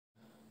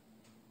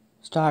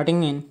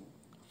starting in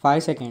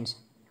 5 seconds.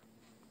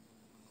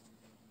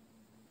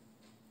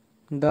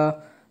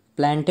 The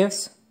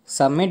plaintiffs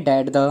submit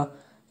that the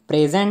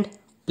present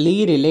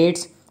plea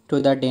relates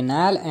to the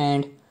denial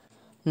and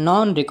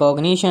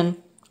non-recognition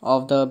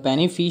of the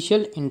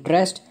beneficial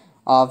interest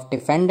of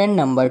defendant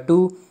number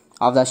 2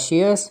 of the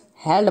shares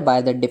held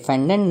by the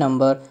defendant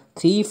number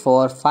 3,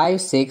 4,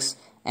 5, 6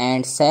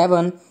 and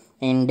 7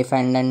 in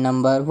defendant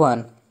number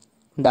 1.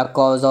 The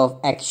cause of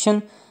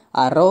action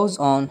arose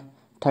on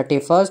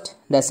 31st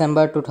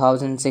December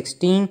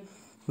 2016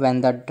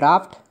 when the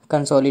draft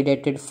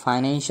consolidated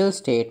financial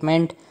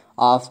statement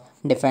of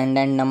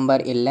defendant number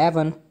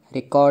 11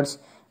 records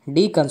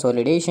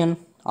deconsolidation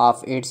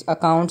of its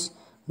accounts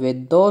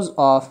with those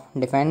of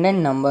defendant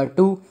number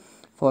 2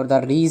 for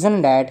the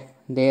reason that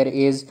there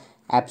is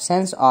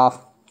absence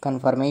of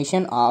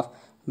confirmation of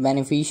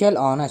beneficial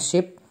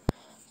ownership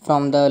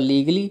from the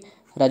legally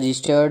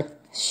registered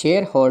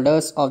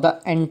shareholders of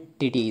the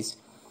entities.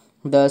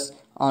 Thus,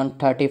 on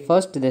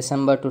 31st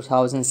December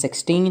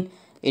 2016,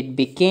 it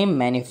became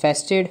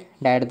manifested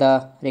that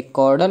the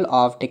recordal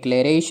of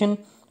declaration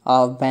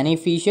of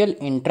beneficial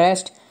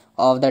interest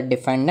of the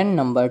defendant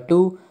number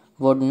 2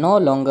 would no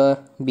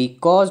longer be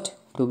caused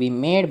to be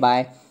made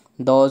by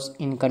those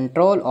in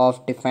control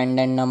of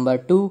defendant number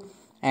 2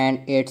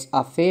 and its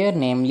affair,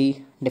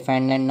 namely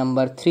defendant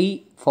number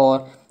 3,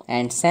 4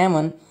 and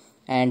 7,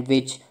 and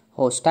which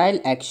hostile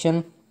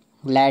action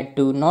led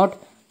to not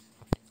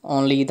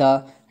only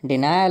the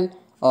denial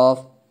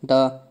of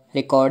the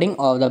recording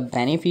of the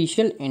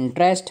beneficial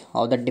interest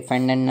of the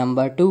defendant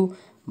number 2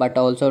 but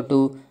also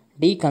to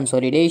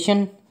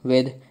deconsolidation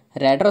with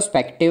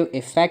retrospective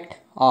effect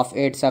of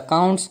its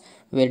accounts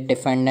with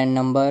defendant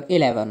number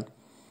 11.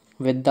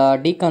 With the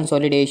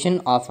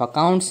deconsolidation of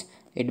accounts,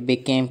 it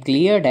became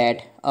clear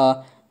that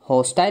a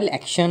hostile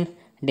action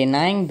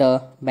denying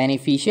the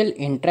beneficial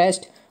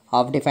interest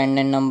of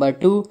defendant number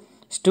 2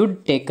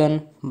 stood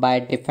taken by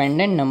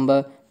defendant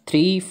number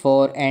 3,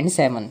 4 and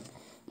 7.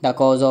 The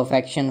cause of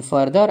action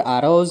further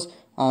arose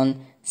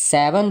on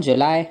 7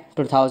 July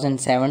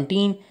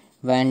 2017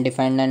 when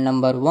defendant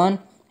number 1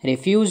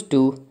 refused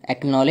to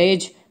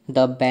acknowledge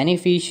the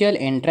beneficial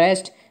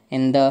interest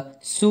in the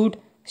sued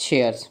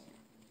shares.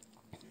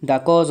 The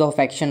cause of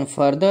action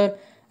further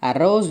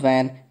arose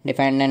when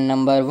defendant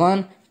number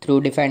 1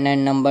 through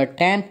defendant number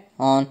 10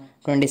 on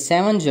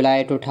 27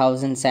 July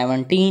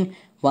 2017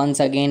 once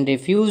again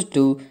refused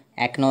to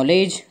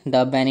acknowledge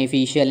the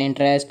beneficial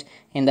interest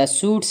in the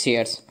sued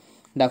shares.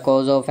 The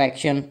cause of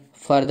action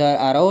further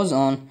arose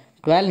on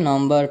 12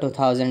 November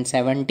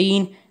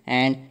 2017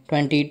 and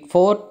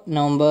 24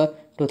 November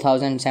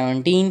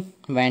 2017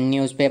 when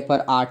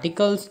newspaper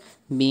articles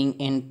being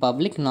in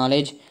public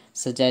knowledge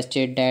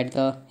suggested that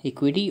the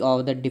equity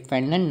of the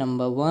defendant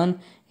number 1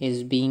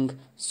 is being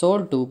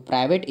sold to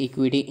private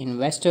equity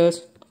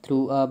investors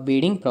through a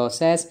bidding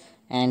process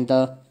and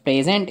the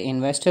present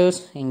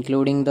investors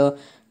including the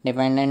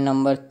defendant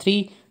number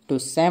 3 to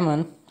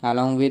 7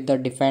 along with the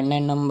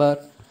defendant number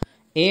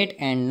 8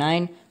 and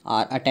 9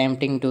 are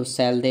attempting to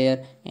sell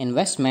their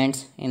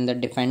investments in the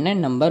defendant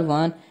number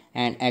 1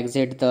 and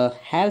exit the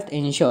health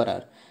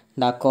insurer.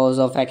 The cause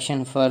of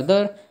action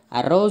further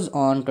arose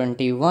on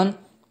 21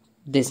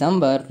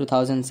 December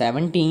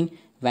 2017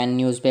 when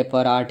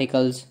newspaper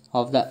articles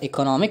of the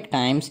Economic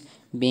Times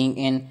being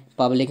in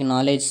public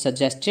knowledge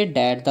suggested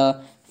that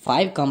the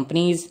 5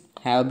 companies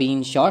have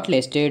been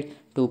shortlisted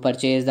to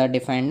purchase the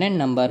defendant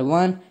number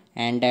 1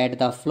 and that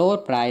the floor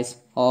price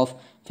of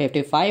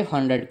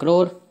 5500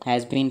 crore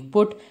has been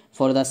put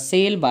for the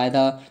sale by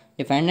the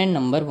defendant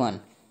number 1.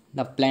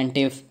 The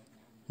plaintiff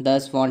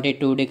thus wanted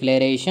to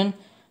declaration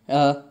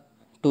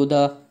to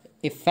the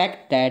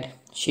effect that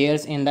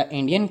shares in the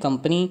Indian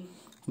company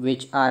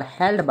which are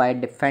held by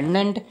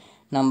defendant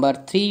number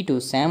 3 to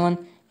 7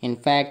 in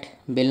fact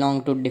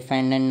belong to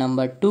defendant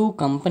number 2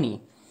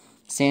 company.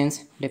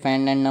 Since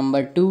defendant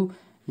number 2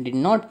 did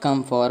not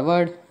come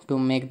forward to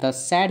make the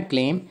said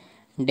claim,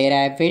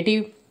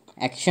 derivative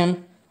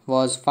action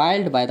was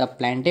filed by the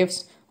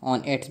plaintiffs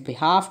on its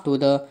behalf to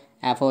the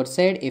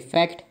aforesaid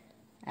effect.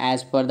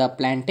 As per the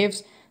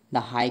plaintiffs, the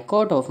High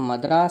Court of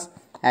Madras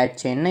at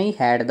Chennai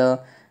had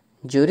the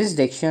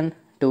jurisdiction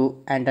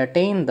to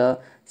entertain the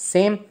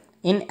same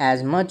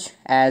inasmuch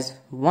as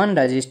one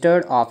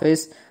registered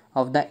office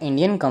of the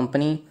Indian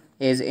company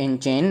is in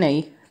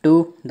Chennai.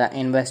 2. The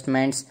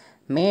investments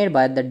made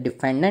by the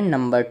defendant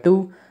number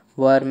 2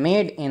 were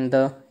made in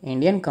the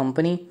Indian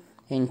company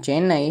in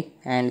Chennai,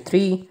 and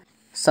 3.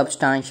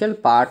 Substantial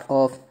part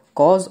of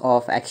cause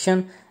of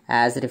action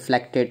as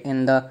reflected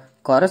in the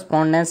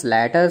correspondence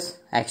letters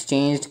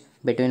exchanged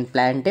between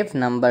plaintiff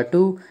number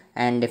 2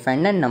 and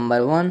defendant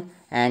number 1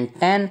 and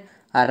 10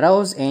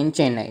 arose in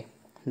Chennai.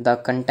 The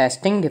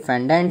contesting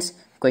defendants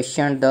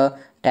questioned the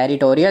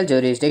territorial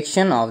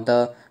jurisdiction of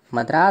the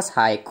Madras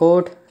High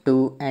Court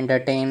to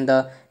entertain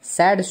the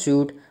said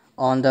suit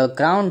on the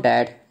ground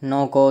that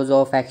no cause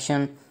of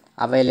action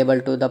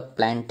available to the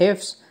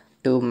plaintiffs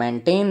to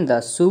maintain the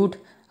suit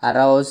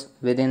arose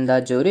within the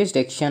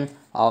jurisdiction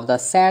of the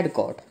said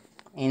court.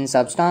 In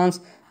substance,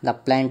 the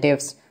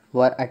plaintiffs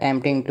were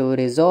attempting to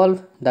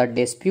resolve the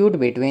dispute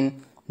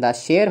between the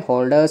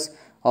shareholders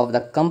of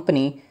the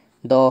company,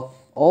 though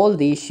all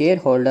these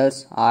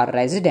shareholders are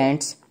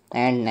residents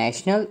and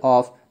national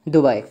of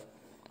Dubai.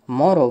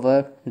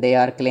 Moreover, they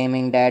are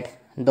claiming that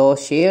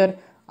those shares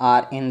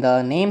are in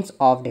the names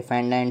of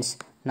defendants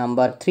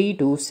number 3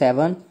 to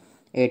 7.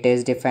 It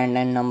is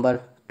defendant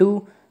number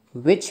 2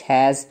 which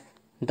has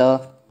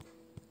the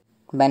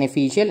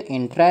beneficial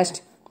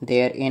interest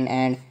therein,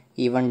 and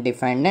even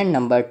defendant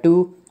number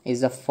 2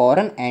 is a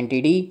foreign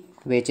entity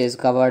which is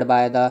covered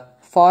by the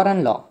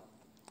foreign law.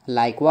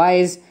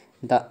 Likewise,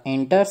 the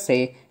inter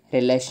se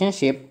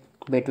relationship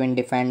between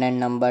defendant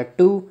number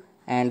 2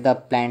 and the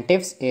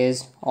plaintiffs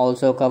is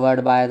also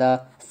covered by the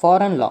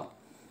foreign law.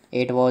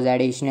 It was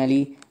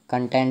additionally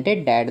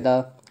contended that the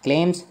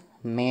claims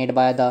made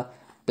by the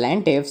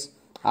plaintiffs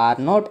are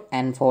not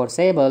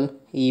enforceable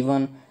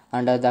even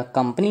under the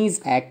Companies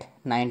Act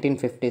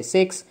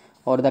 1956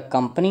 or the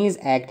Companies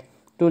Act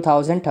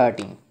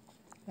 2013.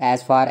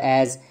 As far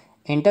as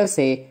inter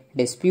se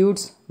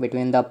disputes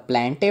between the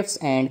plaintiffs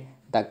and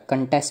the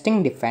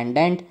contesting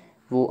defendant,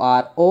 who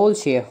are all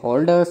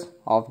shareholders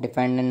of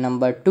defendant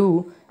number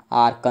 2,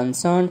 are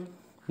concerned,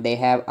 they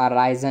have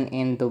arisen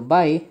in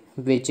Dubai,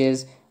 which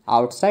is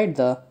outside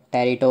the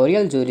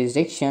territorial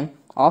jurisdiction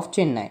of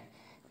Chennai.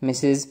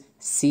 Mrs.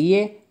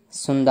 C.A.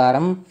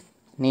 Sundaram,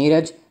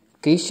 Neeraj,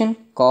 Krishan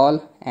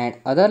Kaul, and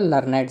other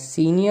learned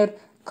senior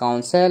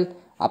counsel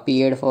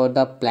appeared for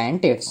the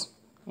plaintiffs.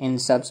 In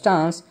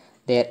substance,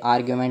 their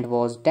argument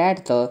was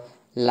that the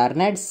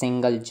learned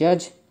single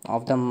judge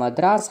of the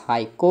Madras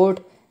High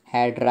Court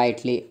had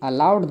rightly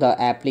allowed the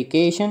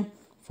application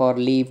for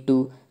leave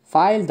to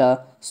file the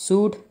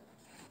suit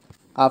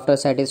after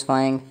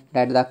satisfying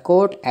that the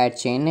court at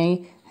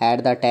Chennai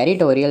had the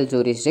territorial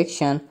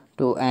jurisdiction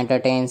to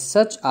entertain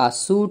such a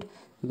suit,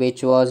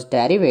 which was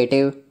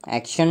derivative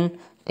action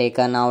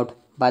taken out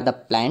by the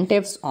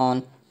plaintiffs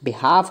on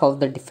behalf of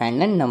the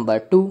defendant number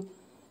 2.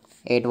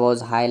 It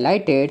was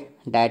highlighted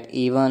that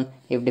even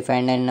if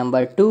defendant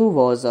number 2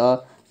 was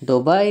a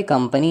Dubai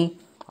company,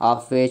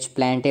 of which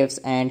plaintiffs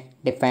and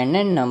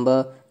defendant number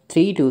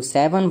 3 to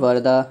 7 were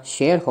the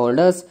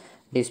shareholders,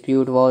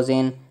 dispute was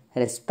in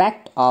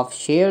respect of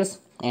shares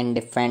in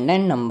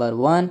defendant number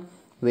 1,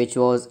 which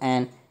was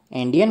an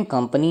Indian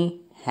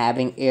company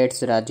having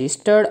its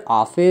registered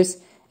office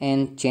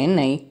in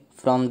Chennai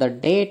from the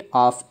date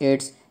of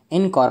its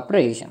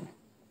incorporation.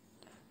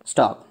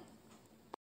 Stop.